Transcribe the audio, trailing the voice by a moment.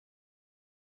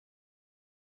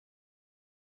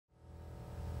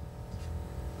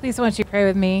Please won't you pray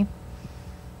with me?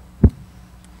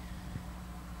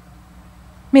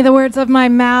 May the words of my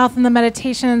mouth and the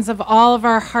meditations of all of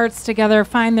our hearts together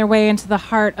find their way into the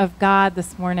heart of God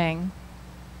this morning.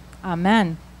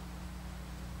 Amen.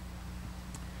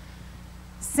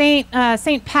 Saint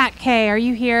Pat K, are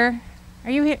you here?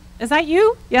 Are you here? Is that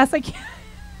you? Yes, I can.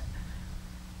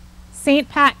 Saint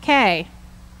Pat K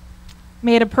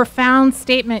made a profound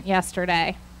statement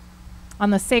yesterday on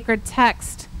the sacred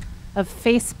text of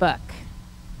Facebook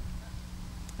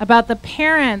about the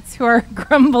parents who are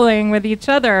grumbling with each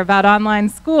other about online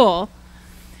school.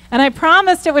 And I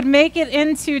promised it would make it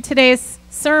into today's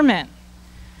sermon.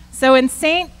 So in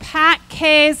St. Pat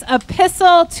K's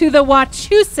epistle to the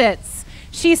Wachusets,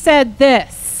 she said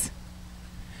this: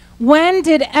 "When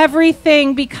did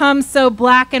everything become so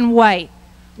black and white?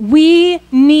 We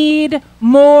need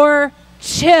more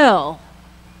chill.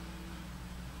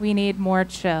 We need more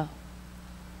chill."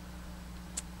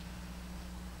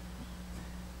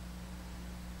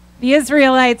 The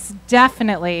Israelites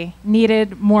definitely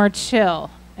needed more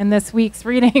chill in this week's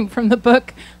reading from the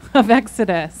book of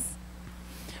Exodus.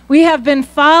 We have been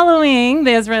following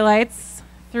the Israelites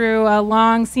through a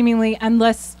long, seemingly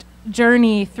endless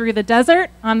journey through the desert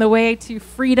on the way to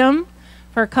freedom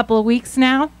for a couple of weeks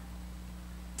now.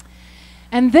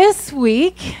 And this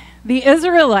week, the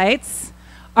Israelites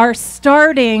are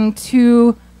starting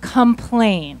to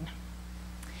complain.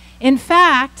 In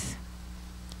fact,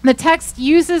 the text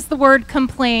uses the word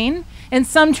complain. In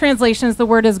some translations, the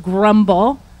word is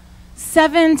grumble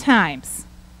 7 times.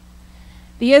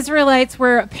 The Israelites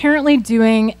were apparently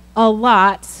doing a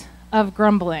lot of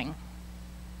grumbling.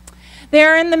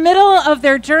 They're in the middle of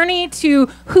their journey to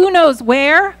who knows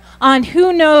where, on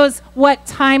who knows what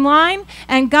timeline,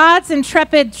 and God's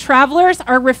intrepid travelers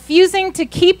are refusing to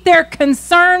keep their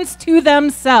concerns to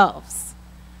themselves.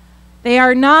 They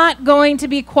are not going to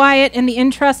be quiet in the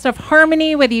interest of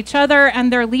harmony with each other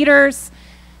and their leaders.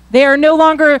 They are no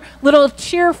longer little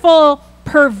cheerful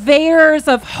purveyors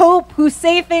of hope who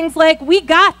say things like, "We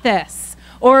got this,"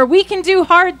 or "We can do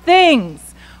hard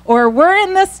things," or "We're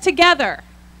in this together."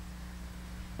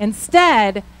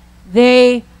 Instead,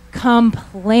 they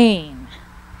complain.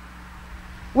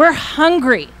 "We're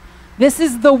hungry. This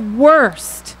is the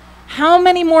worst. How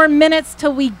many more minutes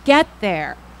till we get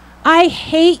there? I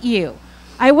hate you.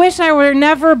 I wish I were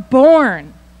never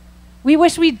born. We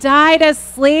wish we died as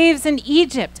slaves in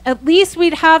Egypt. At least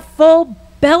we'd have full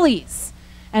bellies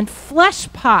and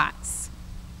flesh pots."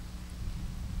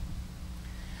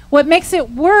 What makes it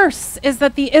worse is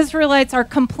that the Israelites are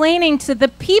complaining to the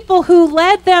people who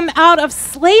led them out of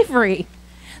slavery,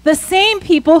 the same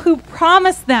people who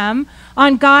promised them,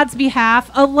 on God's behalf,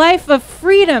 a life of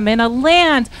freedom in a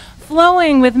land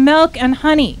flowing with milk and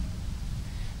honey.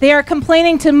 They are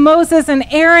complaining to Moses and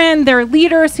Aaron, their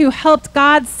leaders who helped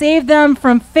God save them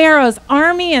from Pharaoh's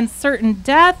army and certain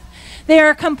death. They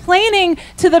are complaining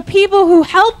to the people who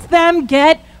helped them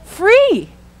get free.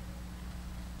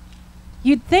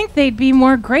 You'd think they'd be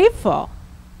more grateful.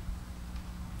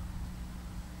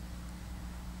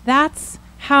 That's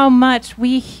how much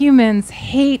we humans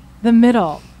hate the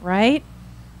middle, right?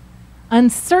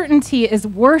 Uncertainty is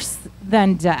worse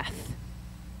than death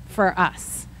for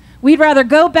us. We'd rather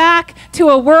go back to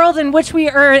a world in which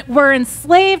we're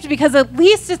enslaved because at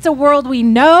least it's a world we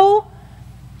know.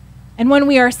 And when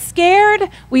we are scared,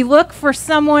 we look for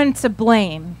someone to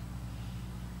blame.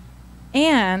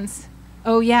 And,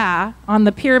 oh yeah, on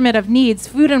the pyramid of needs,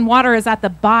 food and water is at the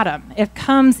bottom. It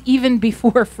comes even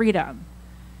before freedom.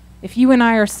 If you and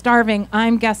I are starving,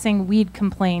 I'm guessing we'd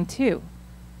complain too.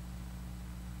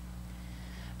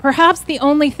 Perhaps the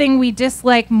only thing we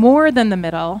dislike more than the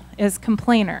middle is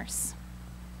complainers.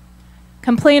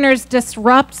 Complainers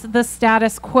disrupt the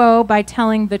status quo by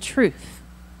telling the truth.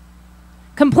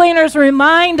 Complainers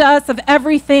remind us of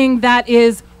everything that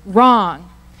is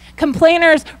wrong.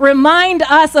 Complainers remind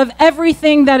us of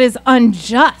everything that is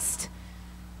unjust.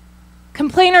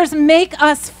 Complainers make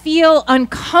us feel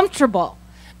uncomfortable.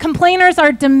 Complainers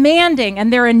are demanding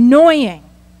and they're annoying.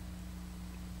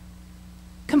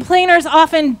 Complainers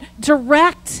often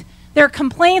direct their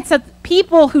complaints at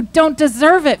people who don't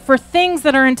deserve it for things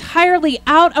that are entirely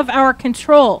out of our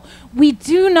control. We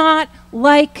do not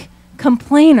like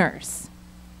complainers.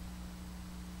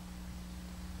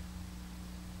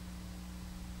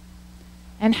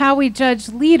 And how we judge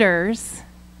leaders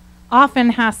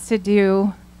often has to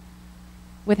do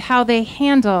with how they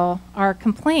handle our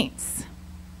complaints.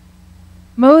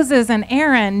 Moses and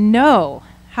Aaron know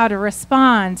how to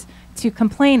respond to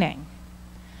complaining.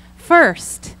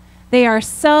 First, they are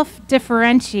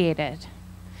self-differentiated.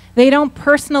 They don't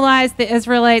personalize the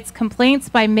Israelites' complaints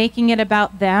by making it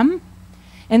about them.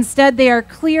 Instead, they are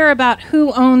clear about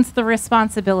who owns the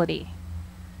responsibility.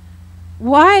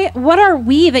 What are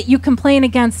we that you complain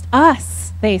against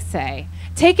us, they say.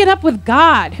 Take it up with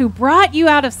God, who brought you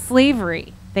out of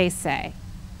slavery, they say.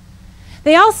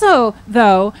 They also,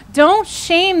 though, don't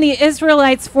shame the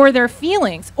Israelites for their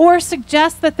feelings or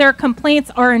suggest that their complaints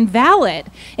are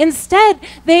invalid. Instead,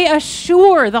 they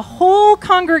assure the whole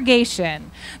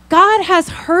congregation, God has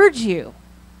heard you.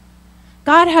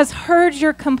 God has heard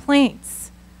your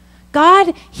complaints.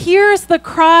 God hears the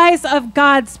cries of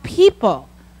God's people.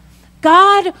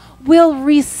 God will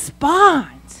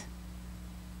respond.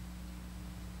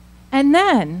 And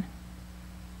then,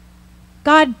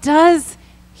 God does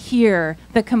hear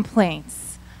the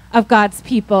complaints of God's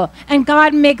people, and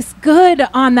God makes good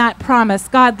on that promise.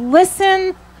 God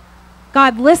listens,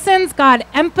 God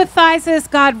empathizes,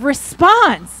 God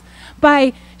responds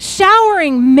by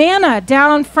showering manna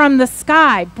down from the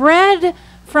sky, bread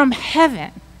from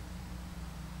heaven.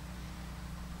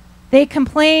 They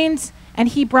complained, and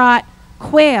he brought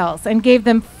quails and gave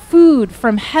them food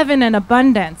from heaven in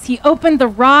abundance. He opened the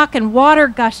rock and water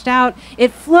gushed out.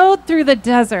 It flowed through the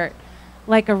desert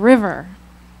like a river.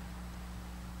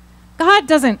 God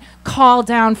doesn't call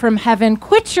down from heaven,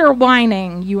 quit your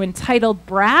whining, you entitled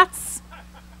brats.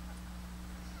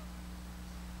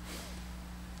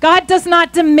 God does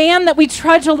not demand that we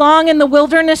trudge along in the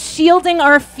wilderness, shielding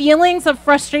our feelings of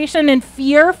frustration and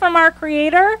fear from our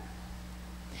Creator.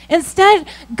 Instead,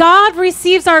 God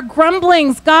receives our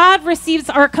grumblings, God receives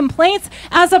our complaints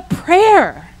as a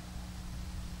prayer.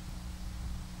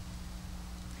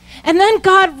 And then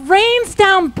God rains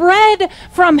down bread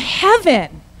from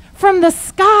heaven, from the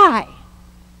sky.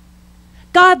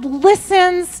 God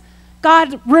listens,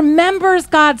 God remembers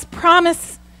God's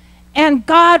promise, and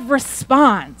God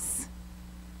responds.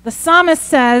 The psalmist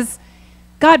says,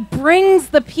 God brings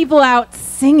the people out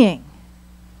singing.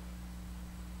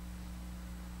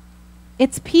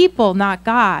 It's people, not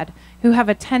God, who have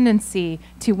a tendency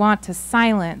to want to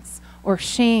silence or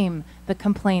shame the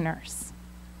complainers.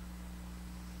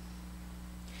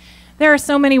 There are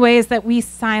so many ways that we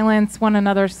silence one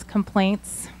another's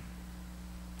complaints.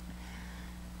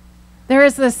 There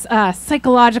is this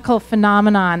psychological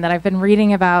phenomenon that I've been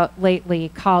reading about lately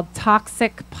called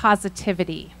toxic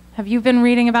positivity. Have you been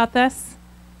reading about this?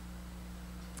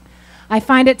 I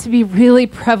find it to be really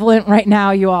prevalent right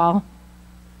now, you all.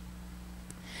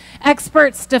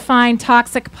 Experts define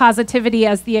toxic positivity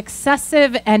as the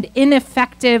excessive and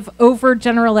ineffective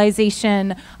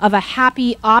overgeneralization of a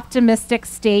happy, optimistic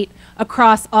state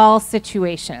across all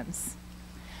situations.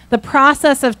 The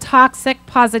process of toxic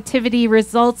positivity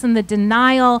results in the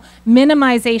denial,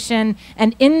 minimization,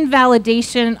 and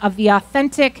invalidation of the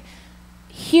authentic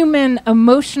human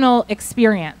emotional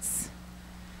experience.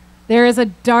 There is a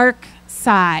dark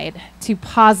side to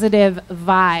positive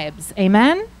vibes.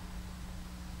 Amen?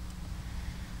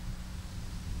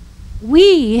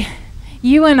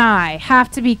 You and I,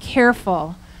 have to be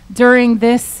careful during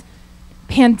this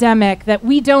pandemic that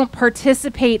we don't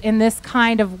participate in this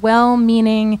kind of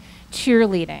well-meaning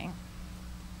cheerleading.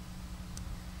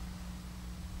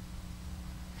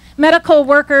 Medical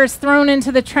workers thrown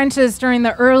into the trenches during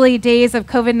the early days of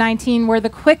COVID-19 were the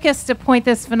quickest to point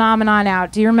this phenomenon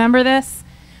out. Do you remember this?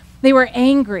 They were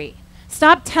angry.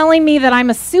 Stop telling me that I'm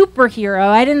a superhero.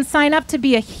 I didn't sign up to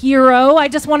be a hero. I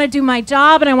just want to do my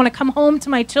job, and I want to come home to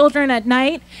my children at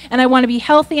night, and I want to be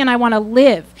healthy, and I want to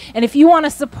live. And if you want to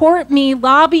support me,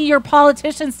 lobby your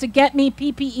politicians to get me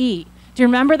PPE. Do you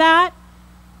remember that?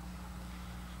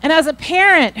 And as a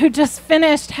parent who just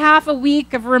finished half a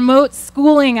week of remote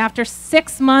schooling after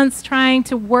 6 months trying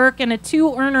to work in a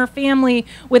 2-earner family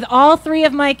with all 3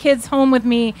 of my kids home with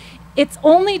me, it's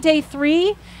only day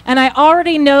 3, and I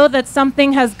already know that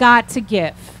something has got to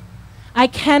give. I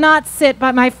cannot sit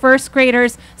by my first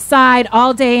graders' side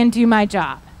all day and do my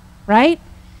job, right?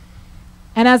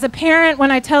 And as a parent,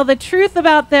 when I tell the truth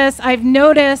about this, I've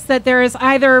noticed that there is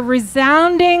either a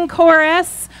resounding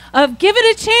chorus of, give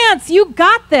it a chance, you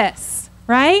got this,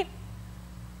 right?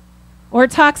 Or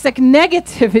toxic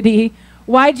negativity,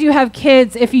 why'd you have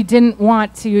kids if you didn't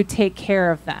want to take care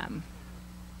of them,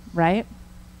 right?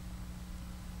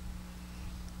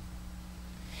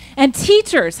 And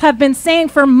teachers have been saying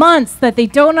for months that they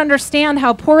don't understand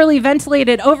how poorly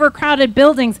ventilated, overcrowded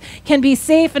buildings can be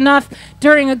safe enough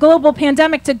during a global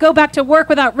pandemic to go back to work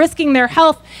without risking their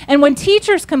health. And when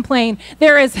teachers complain,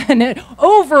 there is an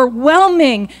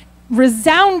overwhelming,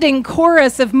 resounding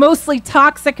chorus of mostly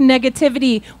toxic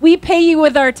negativity. We pay you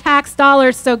with our tax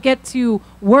dollars, so get to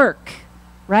work,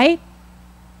 right?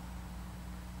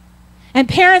 And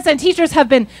parents and teachers have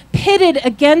been pitted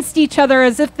against each other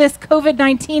as if this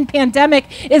COVID-19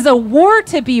 pandemic is a war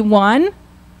to be won.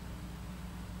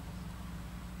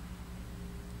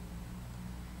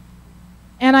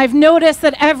 And I've noticed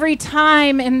that every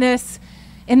time in this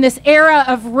era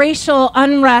of racial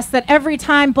unrest, that every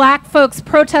time black folks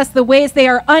protest the ways they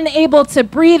are unable to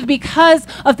breathe because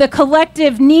of the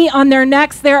collective knee on their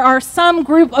necks, there are some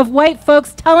group of white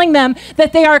folks telling them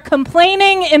that they are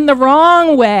complaining in the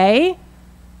wrong way.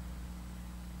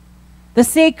 The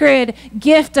sacred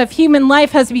gift of human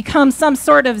life has become some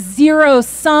sort of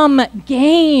zero-sum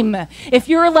game. If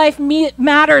your life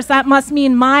matters, that must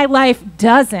mean my life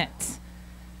doesn't.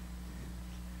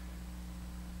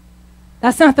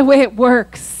 That's not the way it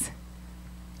works.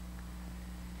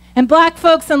 And black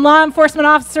folks and law enforcement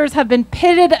officers have been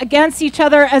pitted against each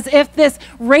other as if this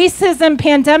racism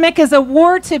pandemic is a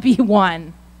war to be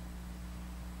won.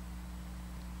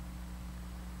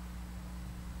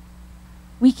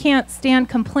 We can't stand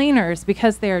complainers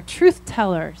because they are truth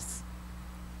tellers.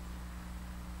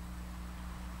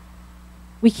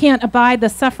 We can't abide the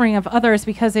suffering of others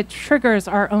because it triggers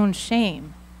our own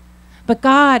shame. But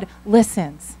God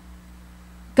listens.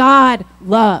 God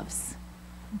loves.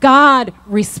 God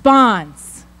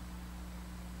responds.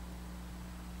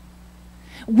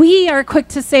 We are quick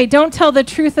to say, don't tell the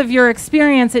truth of your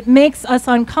experience. It makes us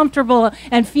uncomfortable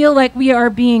and feel like we are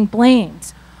being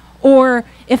blamed. Or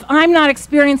if I'm not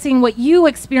experiencing what you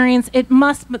experience, it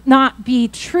must not be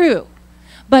true.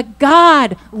 But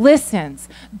God listens.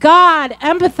 God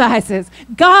empathizes.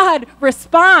 God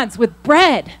responds with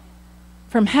bread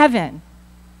from heaven.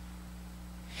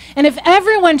 And if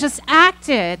everyone just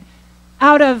acted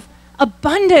out of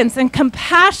abundance and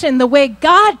compassion the way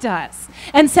God does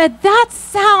and said, that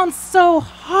sounds so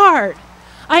hard,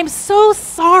 I'm so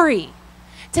sorry,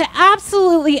 to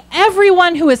absolutely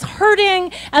everyone who is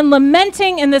hurting and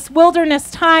lamenting in this wilderness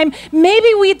time,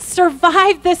 maybe we'd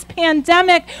survive this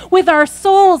pandemic with our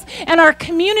souls and our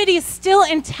communities still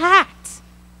intact.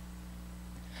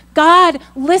 God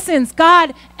listens.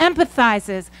 God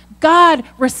empathizes. God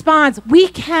responds. We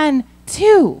can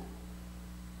too.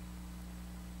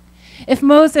 If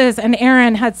Moses and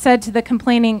Aaron had said to the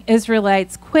complaining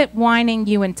Israelites, quit whining,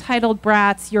 you entitled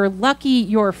brats, you're lucky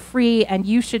you're free and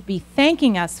you should be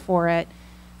thanking us for it,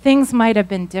 things might have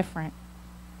been different.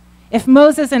 If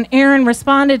Moses and Aaron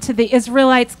responded to the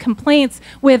Israelites' complaints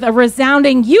with a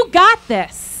resounding, you got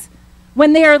this,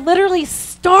 when they are literally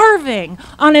starving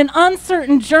on an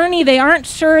uncertain journey they aren't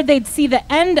sure they'd see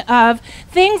the end of,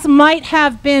 things might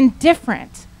have been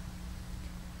different.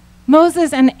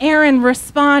 Moses and Aaron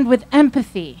respond with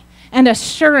empathy and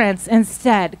assurance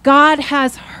instead. God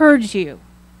has heard you.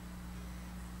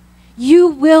 You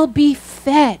will be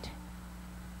fed.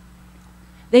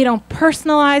 They don't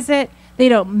personalize it. They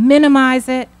don't minimize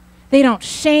it. They don't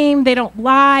shame. They don't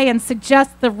lie and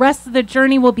suggest the rest of the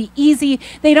journey will be easy.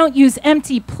 They don't use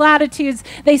empty platitudes.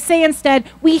 They say instead,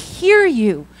 we hear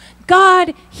you.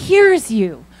 God hears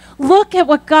you. Look at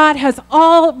what God has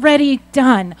already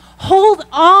done. Hold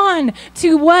on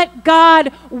to what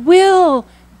God will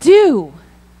do.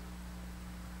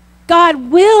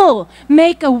 God will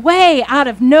make a way out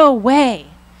of no way.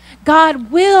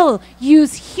 God will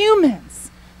use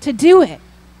humans to do it.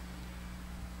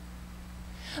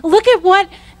 Look at what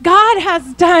God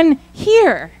has done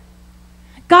here.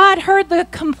 God heard the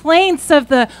complaints of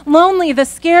the lonely, the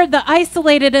scared, the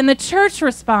isolated, and the church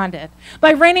responded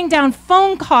by raining down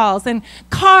phone calls and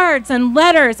cards and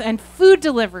letters and food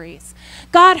deliveries.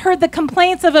 God heard the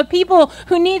complaints of a people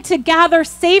who need to gather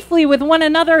safely with one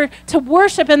another to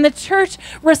worship, and the church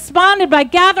responded by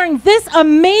gathering this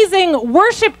amazing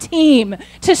worship team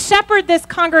to shepherd this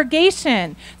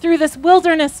congregation through this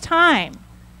wilderness time.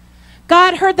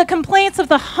 God heard the complaints of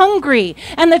the hungry,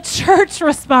 and the church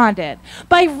responded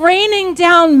by raining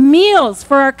down meals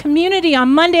for our community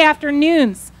on Monday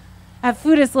afternoons at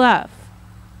Food is Love.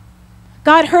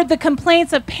 God heard the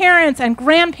complaints of parents and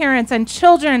grandparents and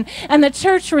children, and the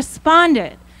church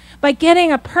responded by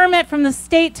getting a permit from the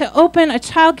state to open a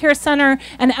childcare center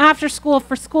and after school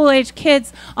for school-age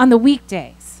kids on the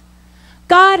weekdays.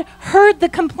 God heard the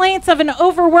complaints of an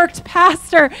overworked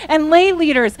pastor and lay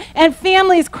leaders and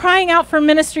families crying out for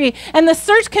ministry, and the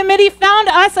search committee found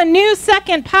us a new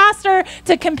second pastor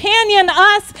to companion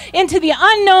us into the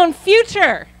unknown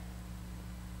future.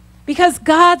 Because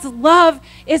God's love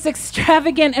is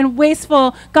extravagant and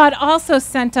wasteful, God also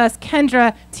sent us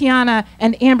Kendra, Tiana,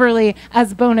 and Amberly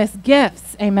as bonus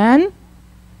gifts. Amen?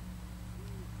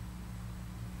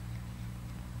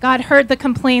 God heard the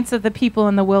complaints of the people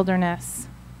in the wilderness.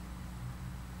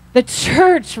 The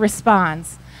church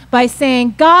responds by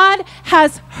saying, God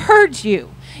has heard you.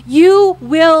 You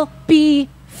will be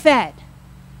fed.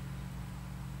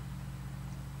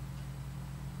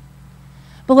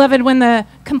 Beloved, when the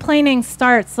complaining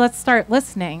starts, let's start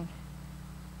listening.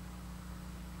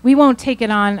 We won't take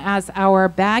it on as our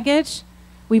baggage.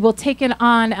 We will take it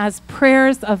on as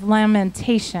prayers of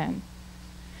lamentation.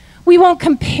 We won't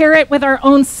compare it with our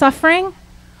own suffering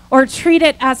or treat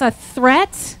it as a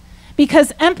threat,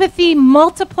 because empathy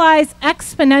multiplies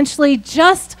exponentially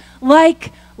just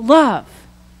like love.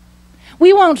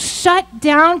 We won't shut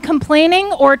down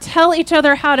complaining or tell each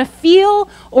other how to feel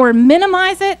or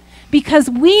minimize it, because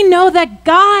we know that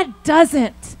God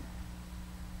doesn't.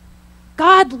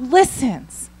 God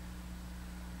listens.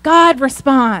 God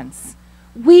responds.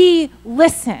 We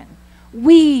listen.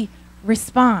 We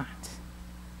respond.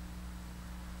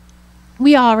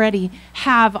 We already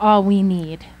have all we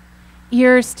need: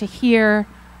 ears to hear,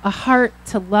 a heart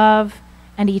to love,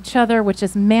 and each other, which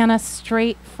is manna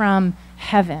straight from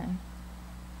heaven.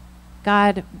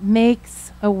 God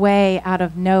makes a way out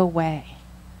of no way.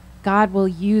 God will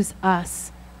use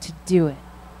us to do it.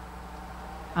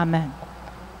 Amen.